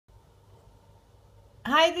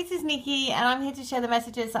Hi, this is Nikki, and I'm here to share the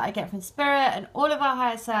messages that I get from Spirit and all of our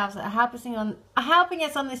higher selves that are helping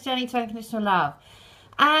us on this journey to unconditional love.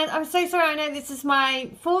 And I'm so sorry, I know this is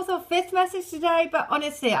my 4th or 5th message today, but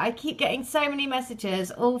honestly, I keep getting so many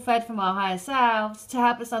messages, all fed from our higher selves, to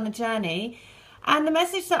help us on the journey. And the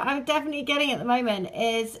message that I'm definitely getting at the moment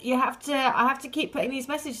is I have to keep putting these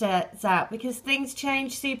messages out because things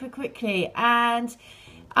change super quickly, and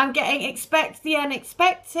I'm getting expect the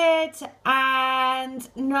unexpected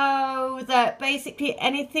and know that basically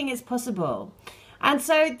anything is possible. And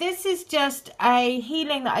so this is just a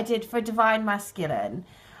healing that I did for Divine Masculine.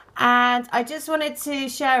 And I just wanted to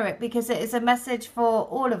share it because it is a message for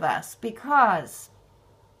all of us. Because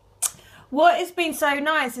what has been so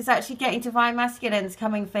nice is actually getting Divine Masculines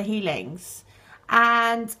coming for healings.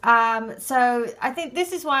 And so I think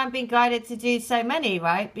this is why I'm being guided to do so many,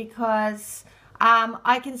 right? Because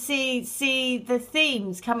I can see the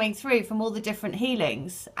themes coming through from all the different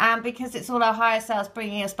healings, and because it's all our higher selves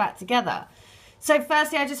bringing us back together. So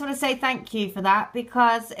firstly, I just want to say thank you for that,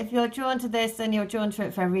 because if you're drawn to this, then you're drawn to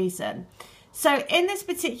it for a reason. So in this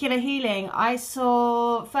particular healing, I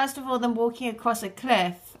saw, first of all, them walking across a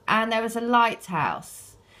cliff, and there was a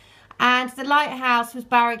lighthouse. And the lighthouse was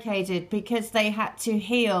barricaded because they had to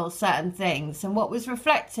heal certain things. And what was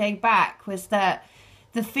reflecting back was that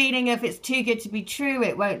the feeling of it's too good to be true,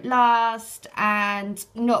 it won't last, and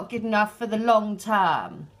not good enough for the long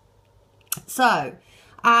term. So,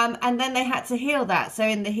 and then they had to heal that. So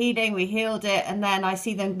in the healing, we healed it, and then I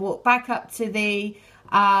see them walk back up to the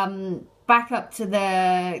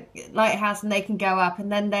lighthouse, and they can go up,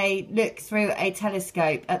 and then they look through a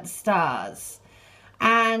telescope at the stars.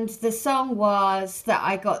 And the song was that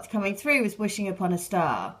I got coming through was Wishing Upon a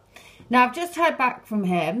Star. Now, I've just heard back from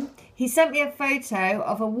him. He sent me a photo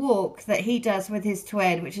of a walk that he does with his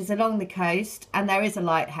twin, which is along the coast, and there is a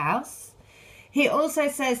lighthouse. He also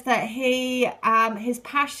says that his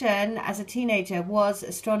passion as a teenager was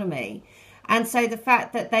astronomy. And so the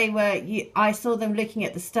fact that I saw them looking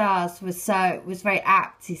at the stars was very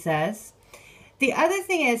apt, he says. The other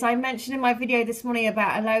thing is, I mentioned in my video this morning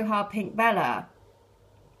about Aloha Pink Bella.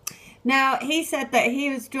 Now, he said that he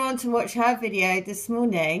was drawn to watch her video this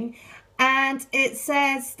morning, and it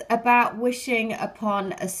says about wishing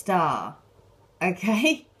upon a star.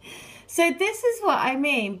 Okay? So this is what I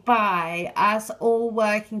mean by us all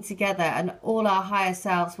working together and all our higher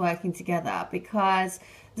selves working together, because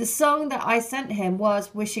the song that I sent him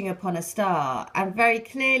was Wishing Upon a Star, and very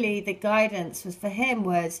clearly the guidance was for him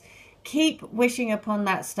was keep wishing upon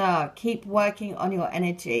that star, keep working on your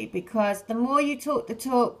energy, because the more you talk the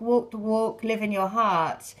talk, walk the walk, live in your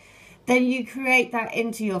heart, then you create that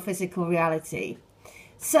into your physical reality.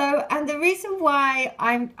 So, and the reason why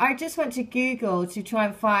I just went to Google to try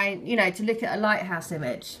and find, to look at a lighthouse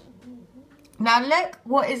image. Now look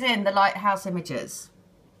what is in the lighthouse images.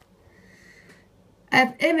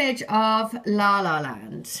 An image of La La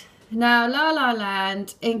Land. Now, La La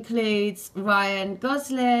Land includes Ryan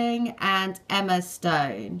Gosling and Emma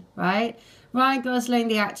Stone, right? Ryan Gosling,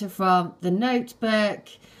 the actor from The Notebook.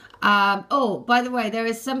 Oh, by the way, there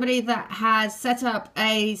is somebody that has set up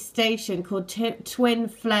a station called Twin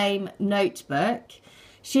Flame Notebook.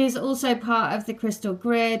 She's also part of the Crystal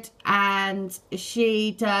Grid, and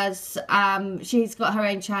she's got her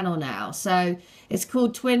own channel now. So it's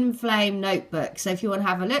called Twin Flame Notebook. So if you want to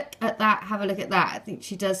have a look at that, have a look at that. I think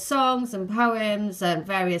she does songs and poems and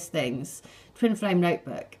various things. Twin Flame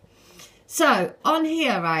Notebook. So on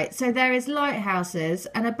here, right, so there is lighthouses,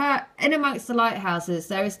 and in amongst the lighthouses,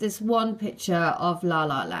 there is this one picture of La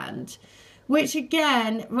La Land, which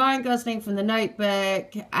again, Ryan Gosling from The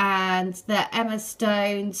Notebook and the Emma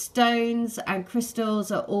Stone, stones and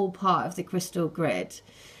crystals are all part of the Crystal Grid.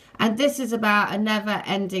 And this is about a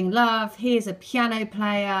never-ending love. He is a piano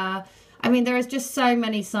player. I mean, there is just so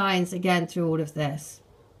many signs, again, through all of this.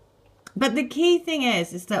 But the key thing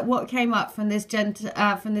is that what came up from this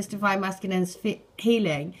Divine Masculine's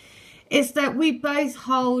healing is that we both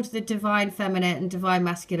hold the Divine Feminine and Divine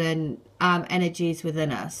Masculine energies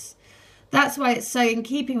within us. That's why it's so in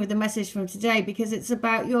keeping with the message from today, because it's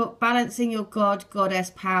about balancing your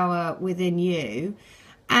Goddess power within you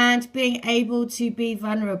and being able to be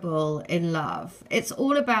vulnerable in love. It's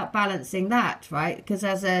all about balancing that, right? Because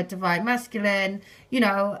as a Divine Masculine, you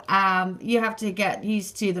have to get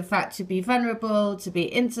used to the fact to be vulnerable, to be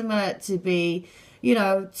intimate, to be,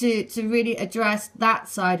 to really address that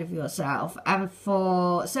side of yourself. And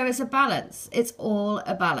so it's a balance. It's all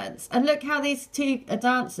a balance. And look how these two are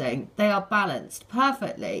dancing. They are balanced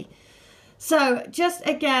perfectly. So just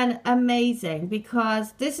again, amazing,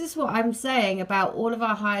 because this is what I'm saying about all of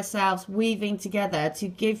our higher selves weaving together to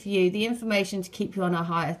give you the information to keep you on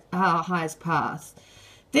our highest path.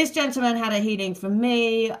 This gentleman had a healing from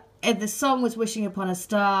me. The song was Wishing Upon a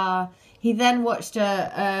Star. He then watched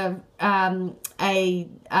a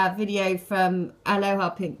video from Aloha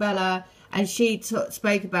Pink Bella, and she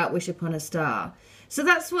spoke about Wish Upon a Star. So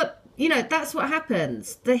that's what, you know, that's what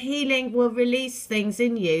happens. The healing will release things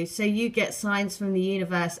in you, so you get signs from the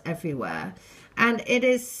universe everywhere. And it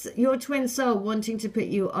is your twin soul wanting to put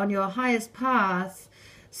you on your highest path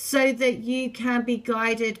so that you can be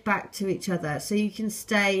guided back to each other, so you can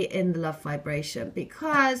stay in the love vibration.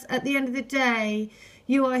 Because at the end of the day,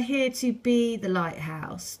 you are here to be the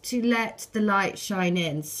lighthouse, to let the light shine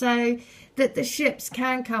in so that the ships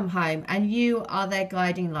can come home and you are their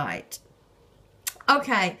guiding light.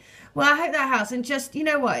 Okay, well, I hope that helps. And just, you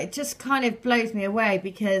know what, it just kind of blows me away,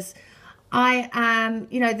 because I am,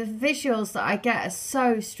 you know, the visuals that I get are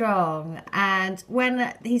so strong. And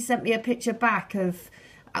when he sent me a picture back of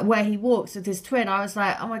where he walks with his twin, I was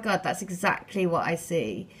like, oh my God, that's exactly what I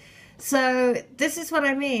see. So this is what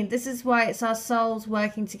I mean. This is why it's our souls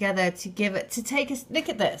working together to give it, to take us, look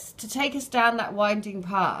at this, to take us down that winding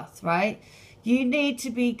path, right? You need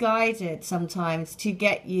to be guided sometimes to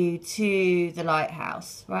get you to the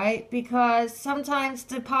lighthouse, right? Because sometimes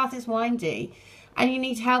the path is windy and you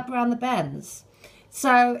need help around the bends.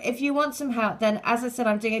 So if you want some help, then as I said,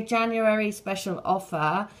 I'm doing a January special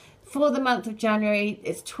offer. For the month of January,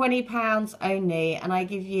 it's £20 only, and I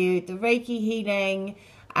give you the Reiki healing,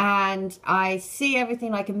 and I see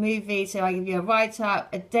everything like a movie. So I give you a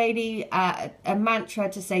write-up, a daily, a mantra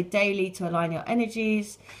to say daily to align your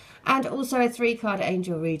energies, and also a 3-card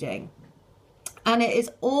angel reading. And it is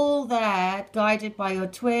all there, guided by your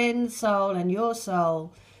twin soul and your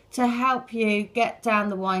soul, to help you get down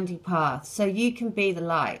the windy path so you can be the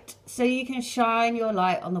light, so you can shine your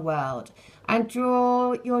light on the world and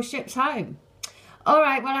draw your ships home. All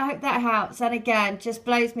right, well, I hope that helps. And again, just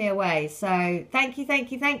blows me away. So thank you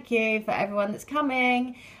for everyone that's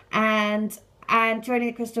coming and joining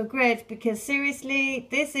the Crystal Grid, because seriously,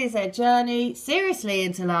 this is a journey seriously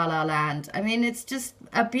into La La Land. I mean, it's just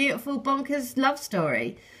a beautiful, bonkers love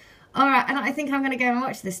story. All right, and I think I'm going to go and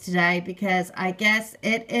watch this today, because I guess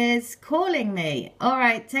it is calling me. All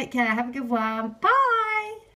right, take care. Have a good one. Bye.